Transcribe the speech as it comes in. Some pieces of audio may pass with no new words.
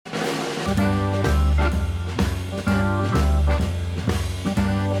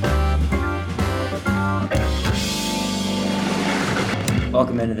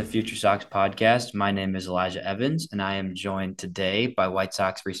Welcome into the FutureSox Podcast. My name is Elijah Evans, and I am joined today by White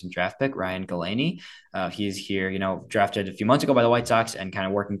Sox recent draft pick, Ryan Galanie. He's here, drafted a few months ago by the White Sox and kind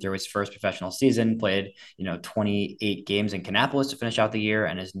of working through his first professional season, played, 28 games in Kannapolis to finish out the year,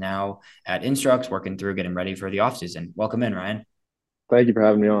 and is now at Instructs working through getting ready for the offseason. Welcome in, Ryan. Thank you for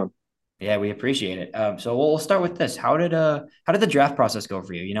having me on. Yeah, we appreciate it. So we'll start with this. How did the draft process go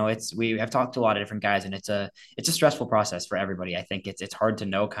for you? We have talked to a lot of different guys, and it's a stressful process for everybody. I think it's hard to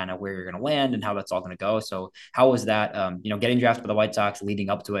know kind of where you're going to land and how that's all going to go. So how was that? Getting drafted by the White Sox, leading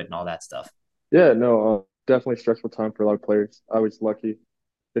up to it, and all that stuff. Yeah, no, definitely stressful time for a lot of players. I was lucky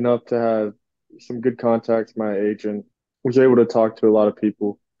enough to have some good contacts. My agent was able to talk to a lot of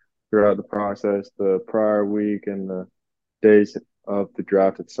people throughout the process, the prior week and the days of the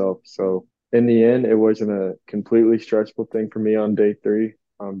draft itself. So in the end, it wasn't a completely stressful thing for me on day three,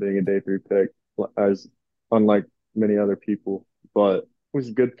 being a day three pick, as unlike many other people. But it was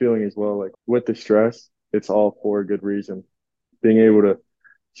a good feeling as well. Like with the stress, it's all for a good reason. Being able to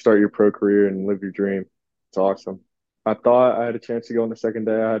start your pro career and live your dream, it's awesome. I thought I had a chance to go on the second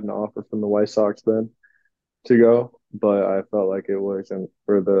day. I had an offer from the White Sox then to go, but I felt like it wasn't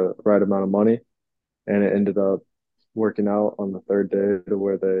for the right amount of money. And it ended up working out on the third day to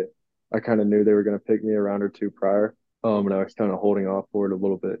where I kind of knew they were going to pick me a round or two prior. And I was kind of holding off for it a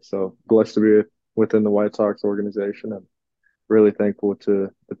little bit. So blessed to be within the White Sox organization. I'm really thankful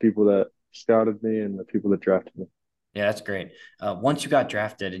to the people that scouted me and the people that drafted me. Yeah, that's great. Once you got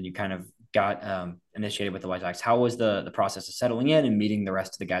drafted and you kind of got initiated with the White Sox, how was the process of settling in and meeting the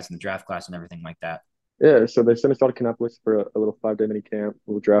rest of the guys in the draft class and everything like that? Yeah, so they sent us out to Kannapolis for a little 5-day mini camp, a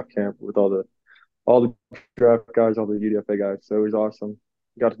little draft camp with all the draft guys, all the UDFA guys. So it was awesome.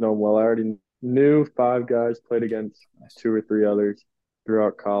 Got to know them well. I already knew five guys, played against Nice. two or three others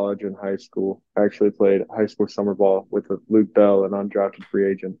throughout college and high school. I actually played high school summer ball with Luke Bell, an undrafted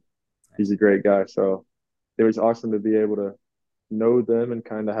free agent. He's a great guy. So it was awesome to be able to know them and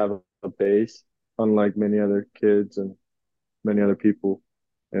kind of have a base, unlike many other kids and many other people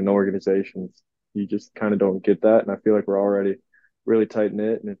and organizations. You just kind of don't get that. And I feel like we're already really tight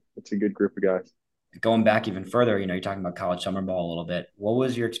knit and it's a good group of guys. Going back even further, you're talking about college summer ball a little bit. What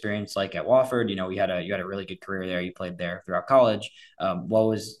was your experience like at Wofford? You had a really good career there. You played there throughout college. What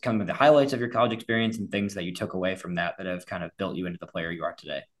was kind of the highlights of your college experience and things that you took away from that have kind of built you into the player you are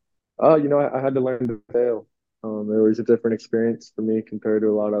today? I had to learn to fail. It was a different experience for me compared to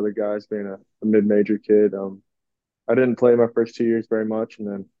a lot of other guys being a mid-major kid. I didn't play my first 2 years very much, and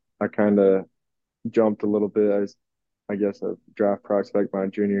then I kind of jumped a little bit as, I guess, a draft prospect my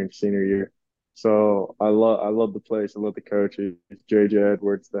junior and senior year. So I love the place. I love the coach. He's JJ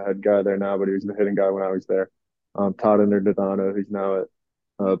Edwards, the head guy there now, but he was the hitting guy when I was there. Todd Interdonado, who's now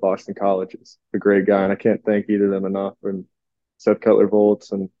at Boston College, is a great guy, and I can't thank either of them enough. And Seth Cutler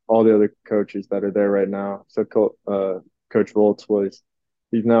Volts and all the other coaches that are there right now. Coach Volts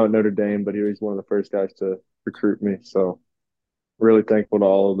he's now at Notre Dame, but he was one of the first guys to recruit me. So really thankful to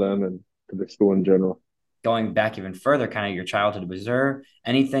all of them and to the school in general. Going back even further, kind of your childhood, was there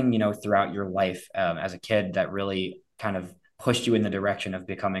anything, throughout your life as a kid that really kind of pushed you in the direction of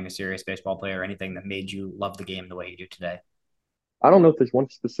becoming a serious baseball player, or anything that made you love the game the way you do today? I don't know if there's one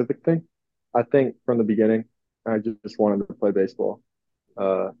specific thing. I think from the beginning, I just wanted to play baseball.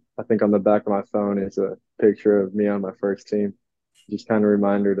 I think on the back of my phone is a picture of me on my first team. Just kind of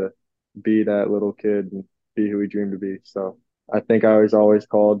reminder to be that little kid and be who we dream to be. So I think I was always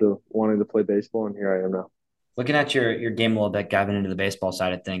called to wanting to play baseball, and here I am now. Looking at your game a little bit, diving into the baseball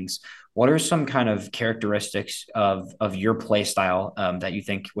side of things, what are some kind of characteristics of your play style that you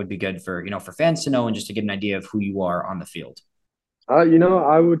think would be good for fans to know and just to get an idea of who you are on the field?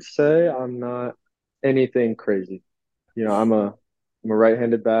 I would say I'm not anything crazy. I'm a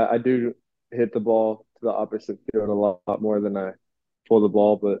right-handed bat. I do hit the ball to the opposite field a lot more than I pull the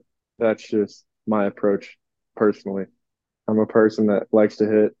ball, but that's just my approach personally. I'm a person that likes to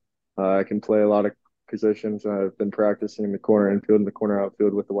hit. I can play a lot of positions. I've been practicing in the corner infield and the corner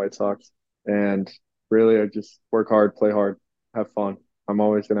outfield with the White Sox. And really, I just work hard, play hard, have fun. I'm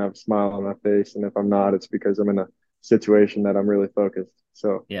always going to have a smile on my face. And if I'm not, it's because I'm in a situation that I'm really focused.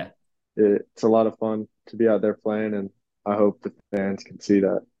 So Yeah. it's a lot of fun to be out there playing. And I hope the fans can see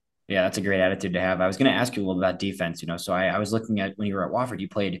that. Yeah, that's a great attitude to have. I was going to ask you a little about defense. So I was looking at when you were at Wofford, you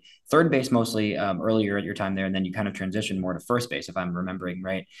played third base mostly earlier at your time there, and then you kind of transitioned more to first base, if I'm remembering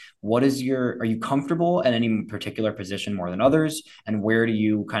right. Are you comfortable at any particular position more than others? And where do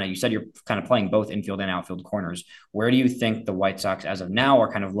you you said you're kind of playing both infield and outfield corners. Where do you think the White Sox, as of now, are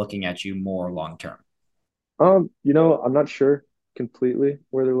kind of looking at you more long term? I'm not sure completely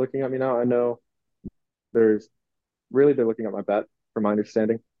where they're looking at me now. I know there's they're looking at my bat from my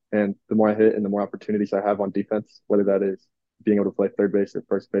understanding. And the more I hit and the more opportunities I have on defense, whether that is being able to play third base or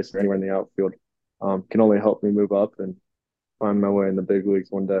first base or anywhere in the outfield, can only help me move up and find my way in the big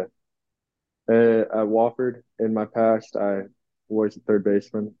leagues one day. At Wofford, in my past, I was a third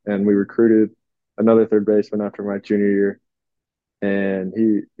baseman, and we recruited another third baseman after my junior year, and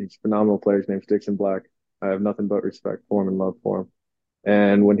he's a phenomenal player. His name's Dixon Black. I have nothing but respect for him and love for him.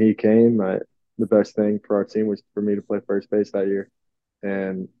 And when he came, the best thing for our team was for me to play first base that year,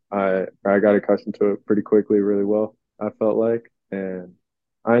 and I got accustomed to it pretty quickly, really well. I felt like, and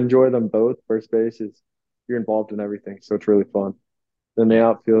I enjoy them both. First base is you're involved in everything, so it's really fun. Then the Yeah.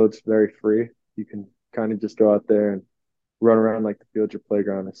 outfield, it's very free. You can kind of just go out there and run around like the field's your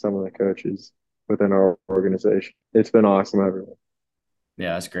playground as some of the coaches within our organization. It's been awesome everywhere.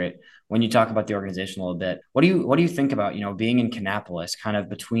 Yeah, that's great. When you talk about the organization a little bit, what do you think about, being in Kannapolis, kind of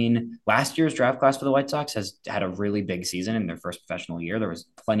between last year's draft class for the White Sox has had a really big season in their first professional year. There was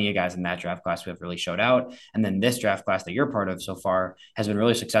plenty of guys in that draft class who have really showed out. And then this draft class that you're part of so far has been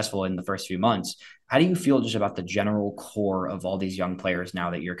really successful in the first few months. How do you feel just about the general core of all these young players now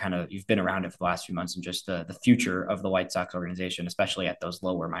that you've been around it for the last few months and just the future of the White Sox organization, especially at those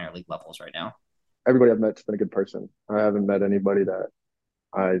lower minor league levels right now? Everybody I've met's been a good person. I haven't met anybody that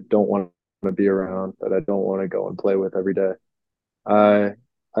I don't want to be around, that I don't want to go and play with every day. I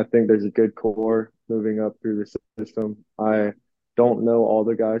I think there's a good core moving up through the system. I don't know all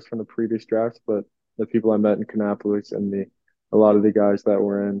the guys from the previous drafts, but the people I met in Kannapolis and the a lot of the guys that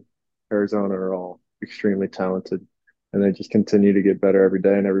were in Arizona are all extremely talented, and they just continue to get better every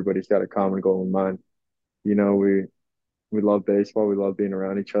day. And everybody's got a common goal in mind. You know, we love baseball, we love being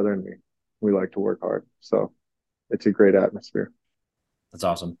around each other, and we like to work hard. So it's a great atmosphere. That's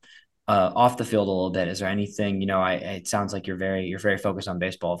awesome. Off the field a little bit, is there anything, it sounds like you're very focused on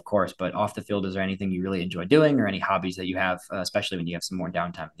baseball, of course, but off the field, is there anything you really enjoy doing or any hobbies that you have, especially when you have some more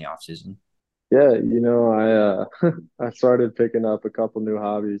downtime in the off season? Yeah, I started picking up a couple new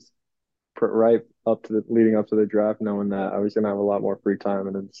hobbies right up to the leading up to the draft, knowing that I was gonna have a lot more free time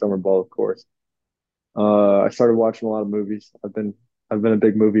and then summer ball, of course. I started watching a lot of movies. I've been a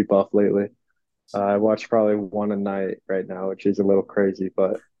big movie buff lately. I watch probably one a night right now, which is a little crazy,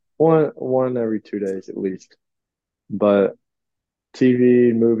 but one every 2 days at least. But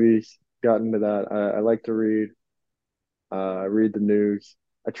TV, movies, got into that. I like to read. I read the news.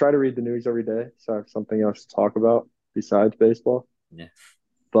 I try to read the news every day, so I have something else to talk about besides baseball. Yeah,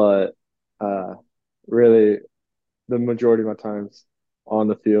 But uh, really, the majority of my time's on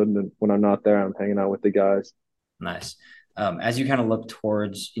the field, and then when I'm not there, I'm hanging out with the guys. nice. As you kind of look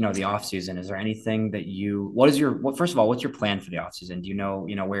towards, the off season, is there anything that first of all, what's your plan for the off season? Do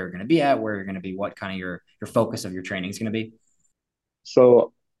where you're going to be at, where you're going to be, what kind of your focus of your training is going to be?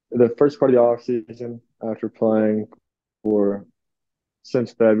 So the first part of the off season, after playing for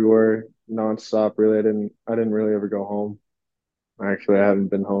since February, nonstop, really, I didn't really ever go home. Actually, I haven't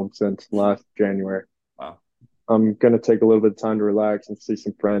been home since last January. Wow. I'm gonna take a little bit of time to relax and see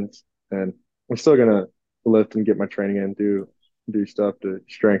some friends, and I'm still gonna lift and get my training in, do stuff to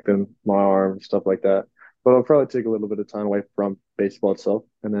strengthen my arm and stuff like that. But I'll probably take a little bit of time away from baseball itself,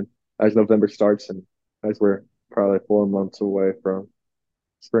 and then as November starts and as we're probably 4 months away from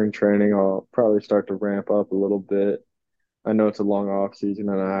spring training, I'll probably start to ramp up a little bit. I know it's a long off season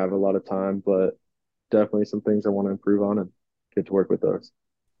and I have a lot of time, but definitely some things I want to improve on and get to work with those.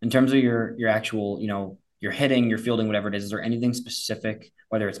 In terms of your actual, your hitting, your fielding, whatever it is there anything specific,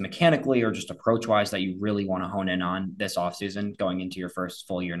 whether it's mechanically or just approach wise, that you really want to hone in on this offseason going into your first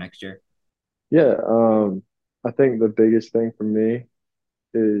full year next year? Yeah, I think the biggest thing for me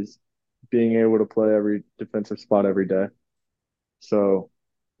is being able to play every defensive spot every day. So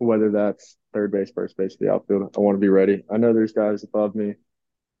whether that's third base, first base, the outfield, I want to be ready. I know there's guys above me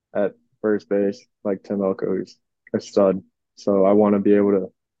at first base, like Tim Elko, who's a stud. So I want to be able to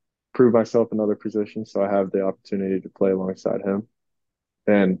prove myself in other positions so I have the opportunity to play alongside him.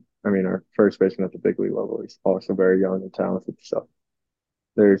 And I mean, our first baseman at the big league level is also very young and talented. So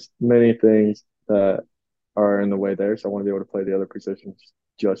there's many things that are in the way there. So I want to be able to play the other positions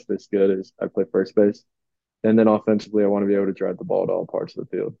just as good as I play first base. And then offensively, I want to be able to drive the ball to all parts of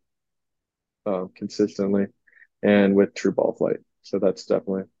the field consistently and with true ball flight. So that's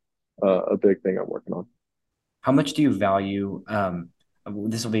definitely. a big thing I'm working on. How much do you value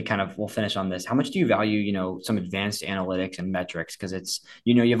this will be kind of we'll finish on this. How much do you value, some advanced analytics and metrics? Because it's,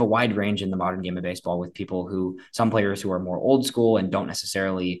 you have a wide range in the modern game of baseball with people who some players who are more old school and don't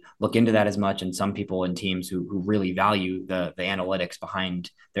necessarily look into that as much, and some people in teams who really value the analytics behind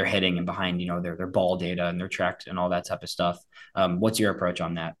their hitting and behind, their ball data and their track and all that type of stuff. What's your approach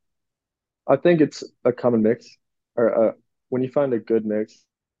on that? I think it's a common mix, or when you find a good mix,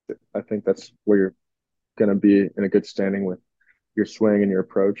 I think that's where you're going to be in a good standing with your swing and your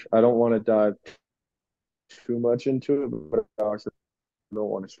approach. I don't want to dive too much into it, but I also don't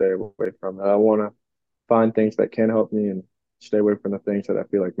want to stay away from it. I want to find things that can help me and stay away from the things that I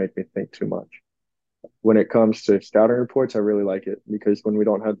feel like make me think too much. When it comes to scouting reports, I really like it because when we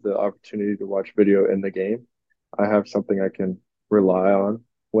don't have the opportunity to watch video in the game, I have something I can rely on,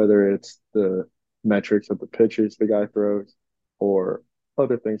 whether it's the metrics of the pitches the guy throws or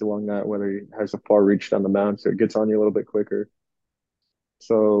other things along that, whether he has a far reach down the mound so it gets on you a little bit quicker.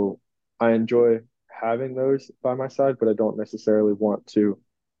 So I enjoy having those by my side, but I don't necessarily want to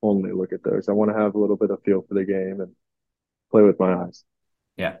only look at those. I want to have a little bit of feel for the game and play with my eyes.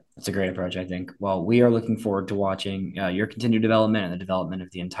 Yeah, that's a great approach, I think. Well, we are looking forward to watching your continued development and the development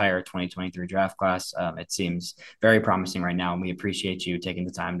of the entire 2023 draft class. It seems very promising right now, and we appreciate you taking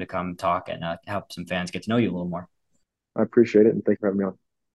the time to come talk and help some fans get to know you a little more. I appreciate it and thank you for having me on.